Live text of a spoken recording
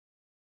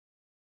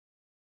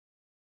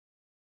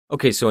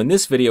Okay, so in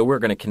this video, we're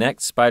going to connect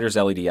Spyder's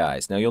LED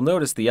eyes. Now you'll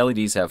notice the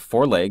LEDs have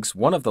four legs.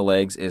 One of the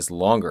legs is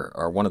longer,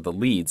 or one of the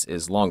leads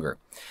is longer.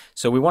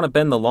 So we want to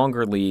bend the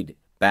longer lead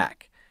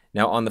back.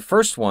 Now on the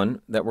first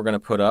one that we're going to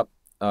put up,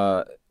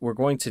 we're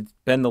going to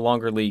bend the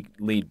longer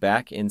lead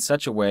back in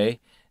such a way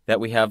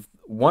that we have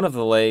one of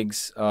the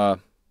legs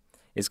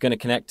is going to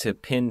connect to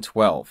pin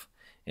 12.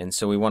 And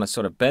so we want to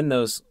sort of bend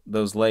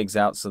those legs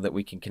out so that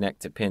we can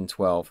connect to pin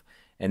 12.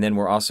 And then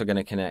we're also going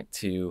to connect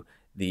to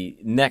the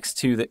next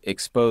two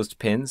exposed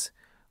pins,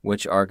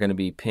 which are going to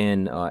be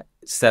pin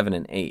 7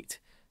 and 8.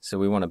 So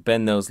we want to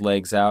bend those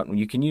legs out, and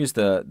you can use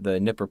the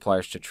nipper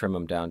pliers to trim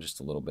them down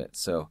just a little bit.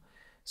 So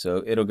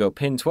it'll go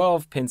pin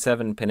 12, pin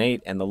 7, pin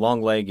 8, and the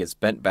long leg is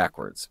bent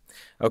backwards.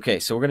 Okay,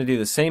 so we're going to do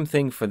the same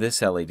thing for this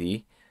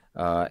LED,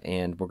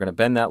 and we're going to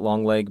bend that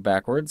long leg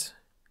backwards.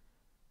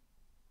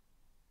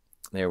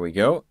 There we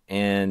go,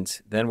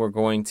 and then we're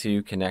going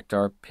to connect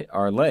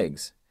our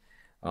legs.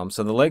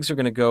 So the legs are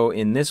going to go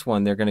in this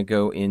one. They're going to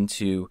go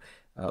into,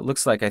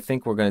 looks like I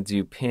think we're going to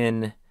do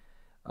pin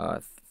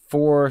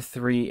 4,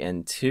 3,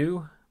 and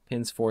 2.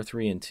 Pins 4,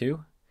 3, and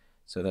 2.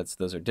 So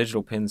those are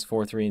digital pins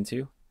 4, 3, and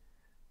 2.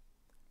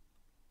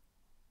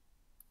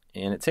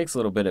 And it takes a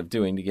little bit of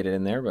doing to get it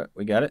in there, but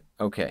we got it.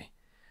 Okay.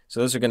 So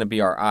those are going to be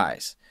our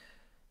eyes.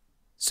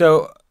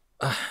 So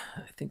I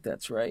think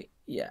that's right.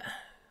 Yeah.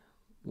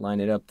 Line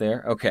it up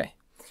there. Okay.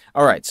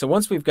 All right. So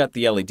once we've got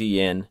the LED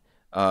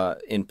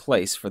in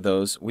place for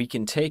those, we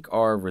can take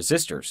our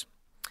resistors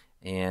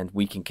and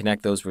we can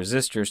connect those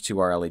resistors to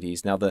our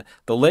LEDs. Now the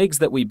legs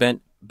that we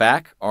bent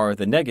back are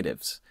the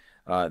negatives.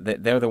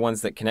 They're the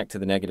ones that connect to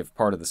the negative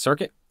part of the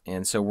circuit,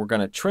 and so we're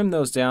going to trim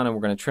those down, and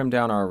we're going to trim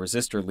down our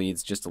resistor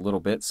leads just a little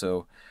bit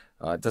so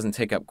it doesn't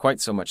take up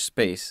quite so much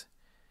space.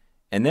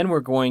 And then we're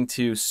going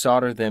to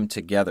solder them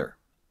together.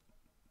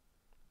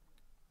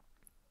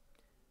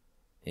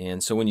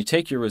 And so when you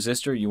take your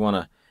resistor, you want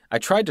to, I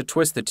tried to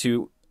twist the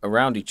two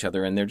around each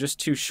other, and they're just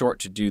too short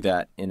to do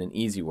that in an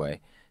easy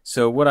way.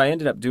 So what I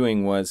ended up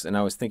doing was, and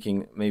I was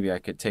thinking maybe I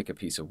could take a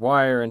piece of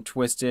wire and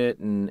twist it,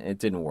 and it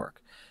didn't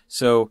work.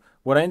 So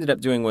what I ended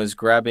up doing was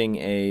grabbing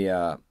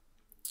a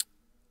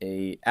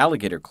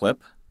alligator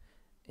clip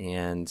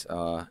and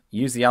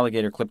use the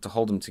alligator clip to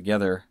hold them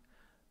together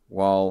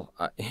while,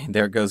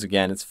 there it goes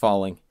again, it's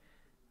falling.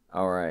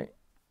 All right.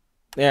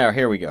 There,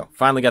 here we go.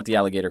 Finally got the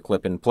alligator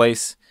clip in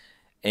place,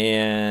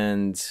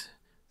 and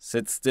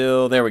sit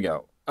still, there we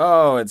go.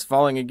 Oh, it's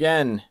falling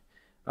again.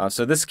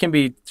 So this can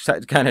be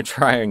kind of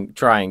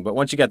trying, but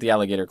once you got the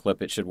alligator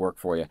clip, it should work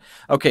for you.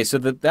 Okay, so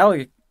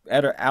the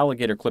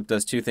alligator clip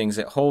does two things.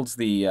 It holds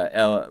the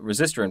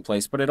resistor in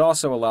place, but it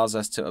also allows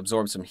us to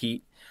absorb some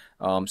heat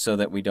so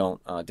that we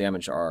don't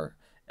damage our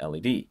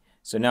LED.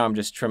 So now I'm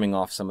just trimming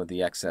off some of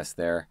the excess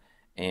there,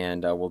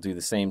 and we'll do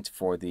the same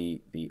for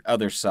the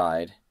other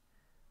side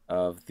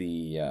of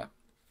the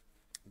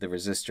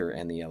resistor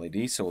and the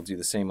LED. So we'll do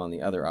the same on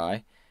the other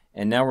eye.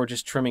 And now we're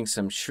just trimming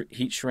some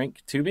heat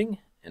shrink tubing,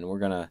 and we're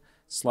going to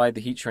slide the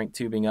heat shrink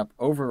tubing up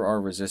over our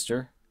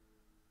resistor,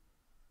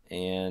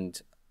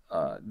 and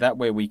that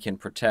way we can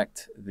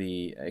protect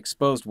the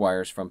exposed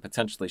wires from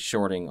potentially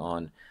shorting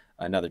on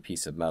another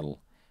piece of metal.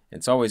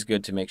 It's always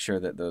good to make sure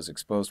that those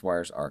exposed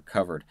wires are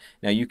covered.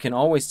 Now you can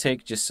always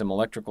take just some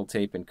electrical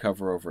tape and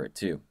cover over it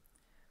too.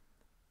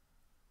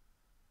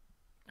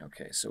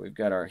 Okay, so we've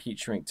got our heat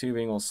shrink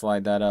tubing. We'll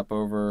slide that up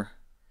over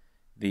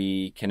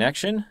the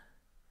connection.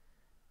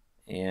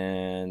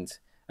 And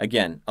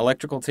again,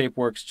 electrical tape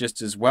works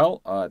just as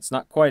well. It's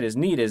not quite as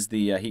neat as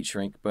the heat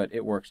shrink, but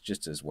it works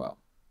just as well.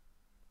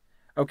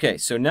 Okay,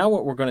 so now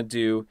what we're going to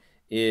do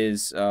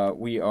is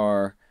we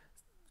are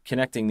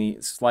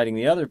sliding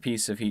the other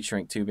piece of heat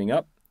shrink tubing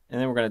up, and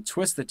then we're going to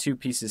twist the two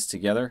pieces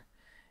together,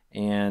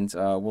 and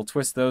we'll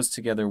twist those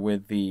together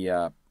with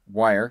the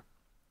wire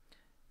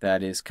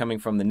that is coming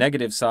from the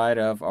negative side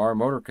of our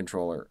motor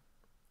controller,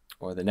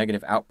 or the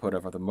negative output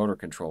of the motor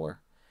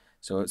controller.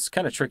 So it's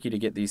kind of tricky to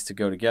get these to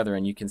go together,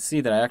 and you can see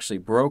that I actually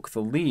broke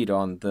the lead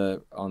on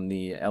the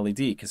LED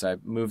because I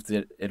moved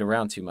it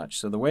around too much.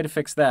 So the way to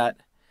fix that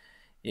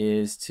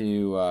is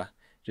to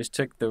just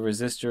take the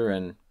resistor,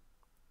 and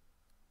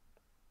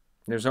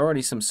there's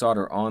already some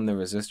solder on the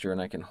resistor,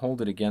 and I can hold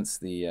it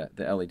against the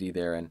LED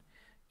there and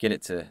get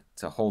it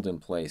to hold in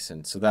place,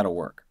 and so that'll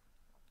work.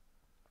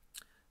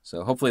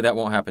 So hopefully that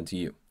won't happen to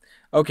you.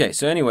 Okay,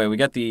 so anyway, we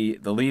got the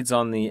leads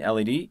on the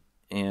LED,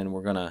 and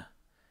we're gonna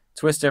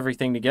twist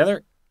everything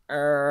together.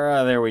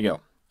 There we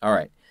go. All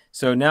right.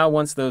 So now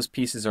once those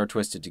pieces are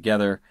twisted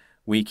together,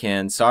 we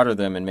can solder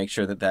them and make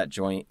sure that that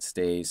joint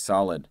stays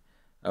solid.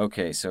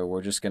 Okay, so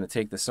we're just going to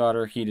take the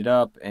solder, heat it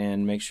up,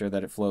 and make sure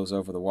that it flows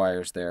over the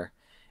wires there.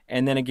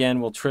 And then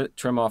again, we'll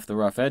trim off the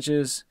rough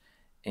edges.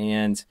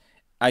 And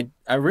I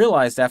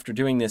realized after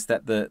doing this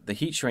that the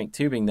heat shrink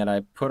tubing that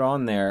I put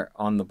on there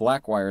on the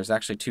black wire is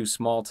actually too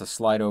small to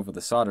slide over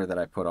the solder that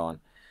I put on.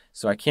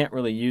 So I can't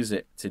really use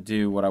it to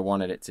do what I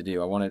wanted it to do.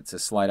 I want it to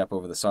slide up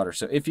over the solder.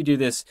 So if you do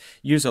this,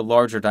 use a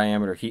larger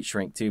diameter heat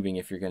shrink tubing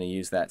if you're going to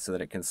use that so that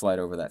it can slide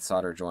over that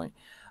solder joint.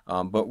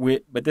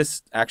 But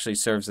this actually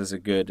serves as a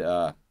good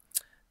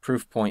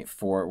proof point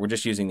for, we're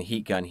just using the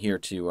heat gun here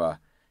to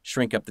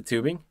shrink up the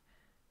tubing,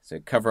 so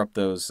cover up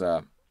those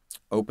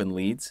open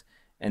leads.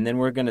 And then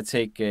we're going to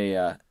take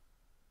a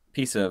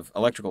piece of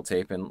electrical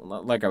tape, and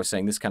like I was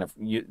saying, this kind of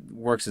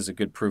works as a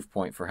good proof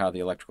point for how the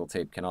electrical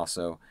tape can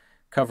also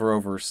cover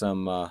over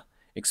some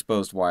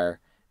exposed wire,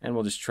 and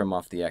we'll just trim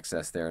off the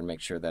excess there and make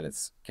sure that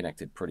it's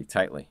connected pretty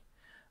tightly.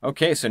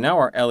 Okay, so now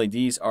our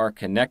LEDs are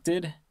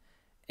connected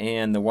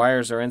and the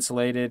wires are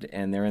insulated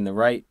and they're in the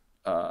right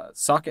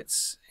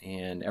sockets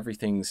and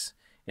everything's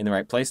in the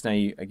right place. Now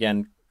you,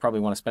 again, probably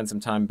want to spend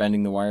some time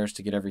bending the wires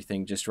to get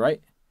everything just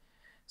right.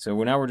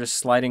 So now we're just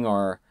sliding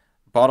our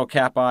bottle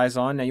cap eyes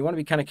on. Now you want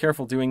to be kind of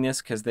careful doing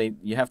this because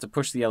you have to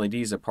push the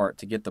LEDs apart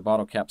to get the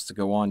bottle caps to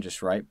go on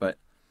just right. But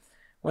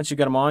once you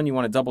get them on, you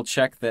want to double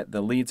check that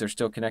the leads are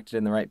still connected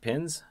in the right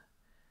pins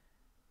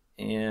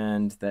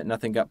and that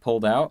nothing got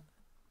pulled out.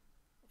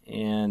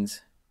 And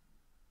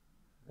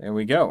there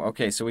we go.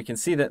 Okay, so we can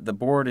see that the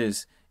board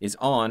is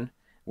on.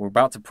 We're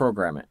about to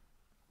program it.